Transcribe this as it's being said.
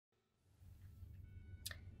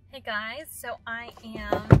Hey guys, so I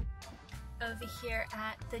am over here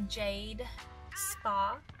at the Jade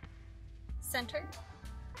Spa Center,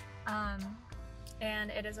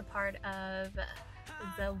 and it is a part of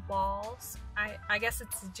the walls. I guess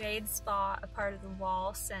it's Jade Spa, a part of the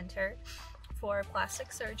Wall Center for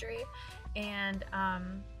plastic surgery, and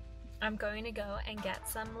I'm going to go and get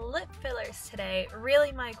some lip fillers today.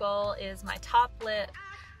 Really, my goal is my top lip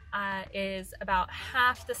is about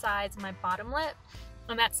half the size of my bottom lip,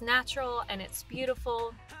 and that's natural and it's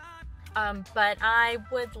beautiful, but I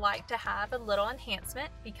would like to have a little enhancement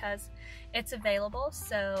because it's available,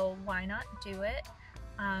 so why not do it?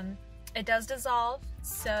 It does dissolve,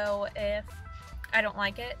 so if I don't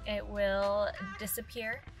like it, it will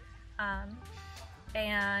disappear,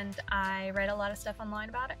 and I read a lot of stuff online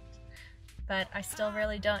about it, but I still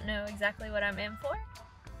really don't know exactly what I'm in for.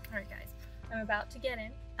 Alright guys, I'm about to get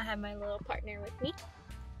in. I have my little partner with me,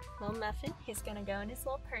 little Muffin. He's gonna go in his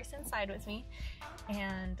little purse inside with me,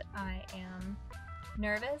 and I am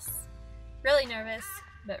nervous, really nervous,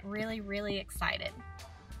 but really excited.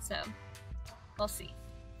 So we'll see.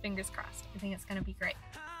 Fingers crossed. I think it's gonna be great.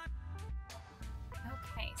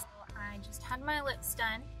 Okay, so I just had my lips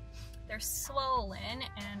done. They're swollen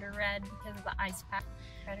and red because of the ice pack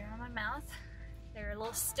right around my mouth. They're a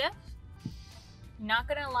little stiff. Not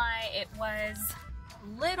gonna lie, it was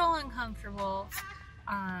a little uncomfortable.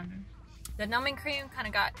 The numbing cream kind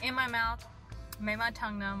of got in my mouth, made my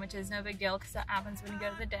tongue numb, which is no big deal because that happens when you go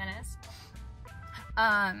to the dentist.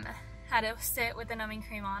 Had to sit with the numbing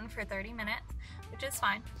cream on for 30 minutes, which is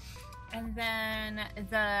fine. And then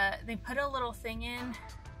they put a little thing in,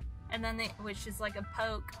 and then which is like a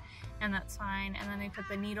poke, and that's fine. And then they put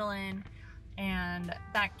the needle in, and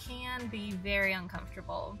that can be very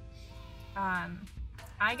uncomfortable.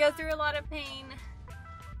 I go through a lot of pain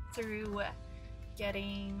through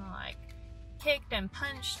getting like kicked and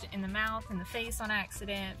punched in the mouth and the face on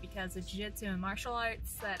accident because of jiu-jitsu and martial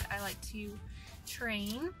arts that I like to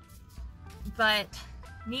train, but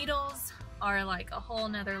needles are like a whole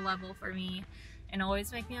nother level for me and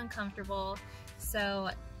always make me uncomfortable. So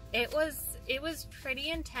it was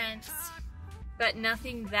pretty intense, but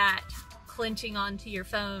nothing that clenching onto your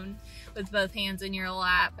phone with both hands in your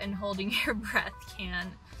lap and holding your breath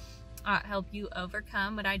can help you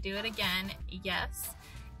overcome. Would I do it again? Yes.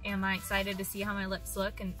 Am I excited to see how my lips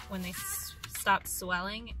look and when they stop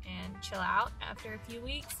swelling and chill out after a few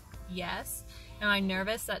weeks? Yes. Am I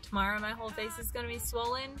nervous that tomorrow my whole face is going to be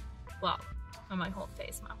swollen? Well, not my whole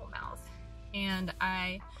face, my whole mouth. And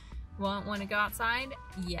I won't want to go outside?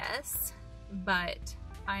 Yes. But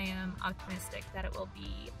I am optimistic that it will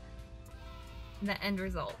be, the end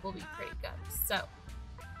result will be pretty good. So,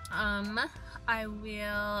 I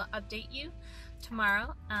will update you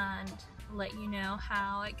tomorrow and let you know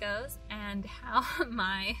how it goes and how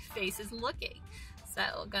my face is looking.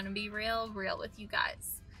 So, gonna be real with you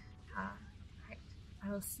guys. Alright,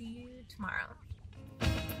 I will see you tomorrow.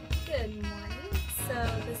 Good morning.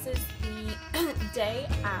 So this is the day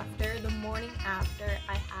after, the morning after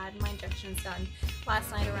I had my injections done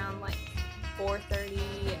last night around like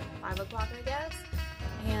 4:30, 5 o'clock I guess.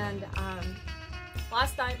 And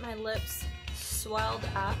last night my lips swelled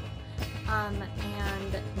up,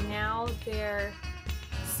 and now they're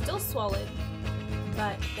still swollen,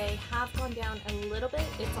 but they have gone down a little bit.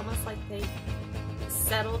 It's almost like they've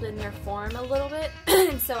settled in their form a little bit.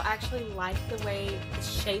 And so I actually like the way, the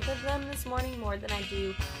shape of them this morning more than I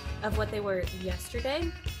do of what they were yesterday.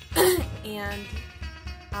 And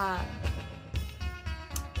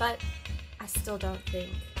but I still don't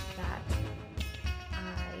think that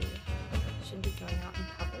I should be going out in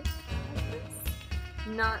public like this.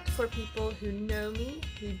 Not for people who know me,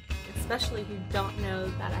 especially who don't know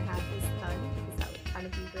that I had this done, because that would kind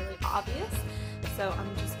of be really obvious. So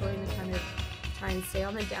I'm just going to kind of try and stay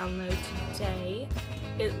on the down low today.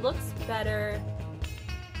 It looks better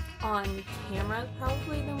on camera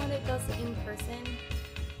probably than what it does in person.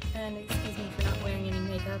 And excuse me for not wearing any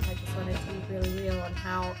makeup, I just wanted to be really real on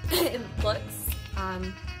how it looks.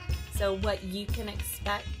 So what you can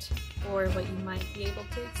expect, or what you might be able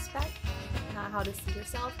to expect, how to see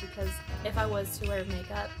yourself, because if I was to wear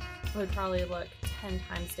makeup, it would probably look 10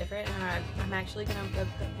 times different. And I'm actually going to go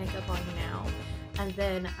put makeup on now, and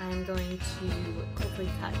then I'm going to quickly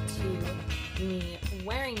cut to me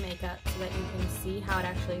wearing makeup so that you can see how it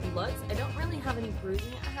actually looks. I don't really have any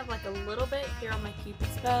bruising. I have like a little bit here on my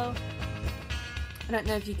cupid's bow. I don't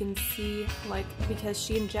know if you can see, like, because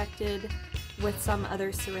she injected with some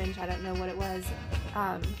other syringe, I don't know what it was,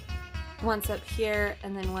 once up here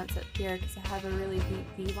and then once up here, because I have a really deep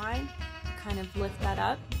V-line. Kind of lift that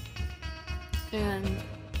up, and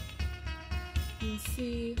can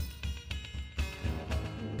see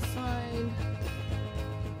on the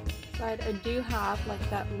side, I do have like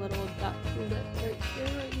that little duck lip right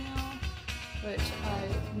here right now, which I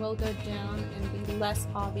will go down and be less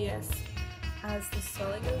obvious as the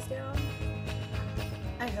swelling goes down.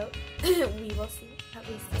 I hope. We will see. At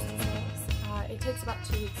least this deserves. It takes about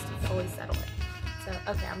 2 weeks to fully settle it. So,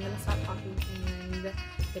 okay, I'm going to stop talking and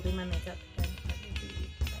go do my makeup, and I will be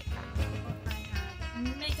right back. I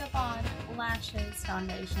have makeup on, lashes,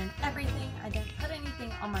 foundation, everything. I didn't put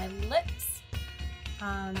anything on my lips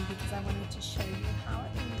because I wanted to show you how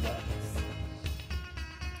it looks.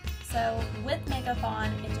 So, with makeup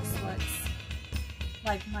on, it just looks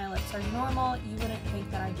like my lips are normal. You wouldn't think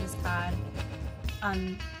that I just had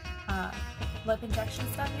lip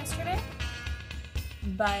injections done yesterday,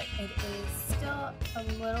 but it is still a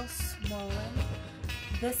little swollen.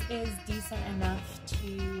 This is decent enough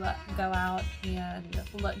to go out and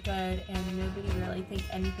look good and nobody really think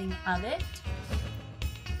anything of it.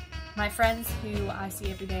 My friends who I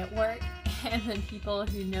see every day at work and the people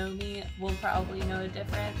who know me will probably know the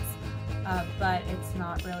difference, but it's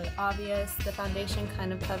not really obvious. The foundation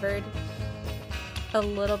kind of covered a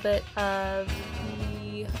little bit of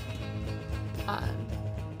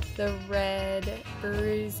the red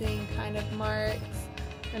bruising kind of marks.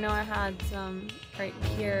 I know I had some right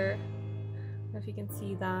here, I don't know if you can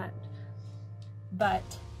see that, but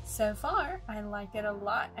so far I like it a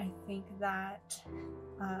lot. I think that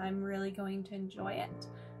I'm really going to enjoy it,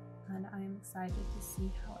 and I'm excited to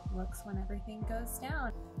see how it looks when everything goes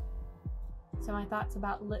down. So my thoughts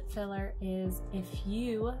about lip filler is, if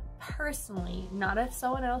you personally, not if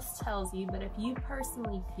someone else tells you, but if you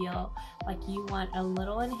personally feel like you want a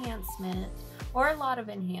little enhancement or a lot of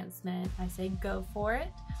enhancement, I say go for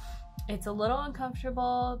it. It's a little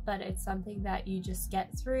uncomfortable, but it's something that you just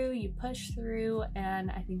get through, you push through,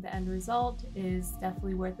 and I think the end result is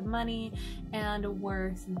definitely worth the money and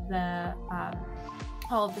worth the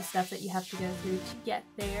all of the stuff that you have to go through to get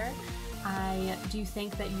there. I do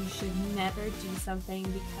think that you should never do something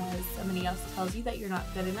because somebody else tells you that you're not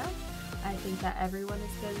good enough. I think that everyone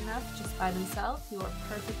is good enough just by themselves. You are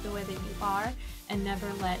perfect the way that you are, and never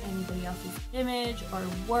let anybody else's image or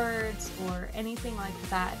words or anything like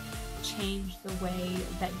that change the way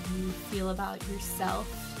that you feel about yourself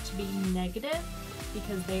to be negative,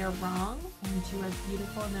 because they are wrong and you are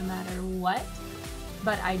beautiful no matter what.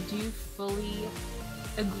 But I do fully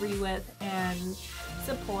agree with and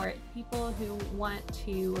support people who want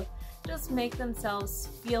to just make themselves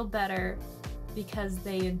feel better because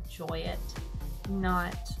they enjoy it,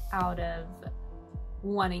 not out of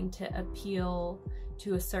wanting to appeal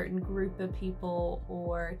to a certain group of people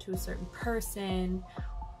or to a certain person,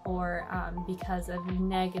 or because of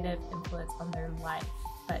negative influence on their life,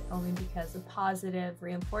 but only because of positive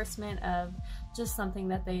reinforcement of just something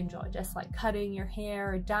that they enjoy, just like cutting your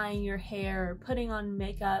hair or dyeing your hair or putting on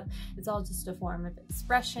makeup. It's all just a form of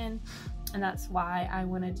expression, and that's why I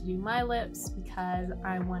wanted to do my lips, because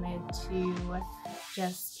I wanted to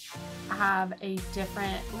just have a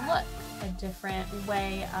different look, a different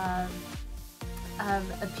way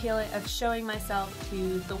of appealing, of showing myself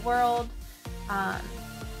to the world,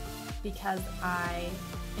 because I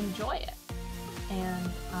enjoy it,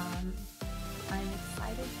 and I'm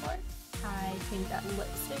excited for it. I think that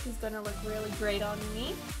lipstick is going to look really great on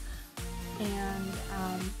me, and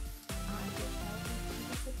I will do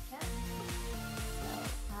this again.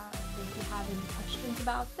 So if you have any questions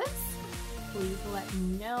about this, please let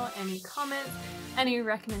me know. Any comments, any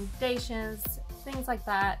recommendations, things like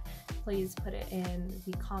that, please put it in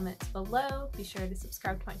the comments below. Be sure to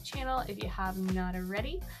subscribe to my channel if you have not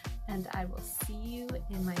already, and I will see you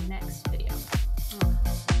in my next video.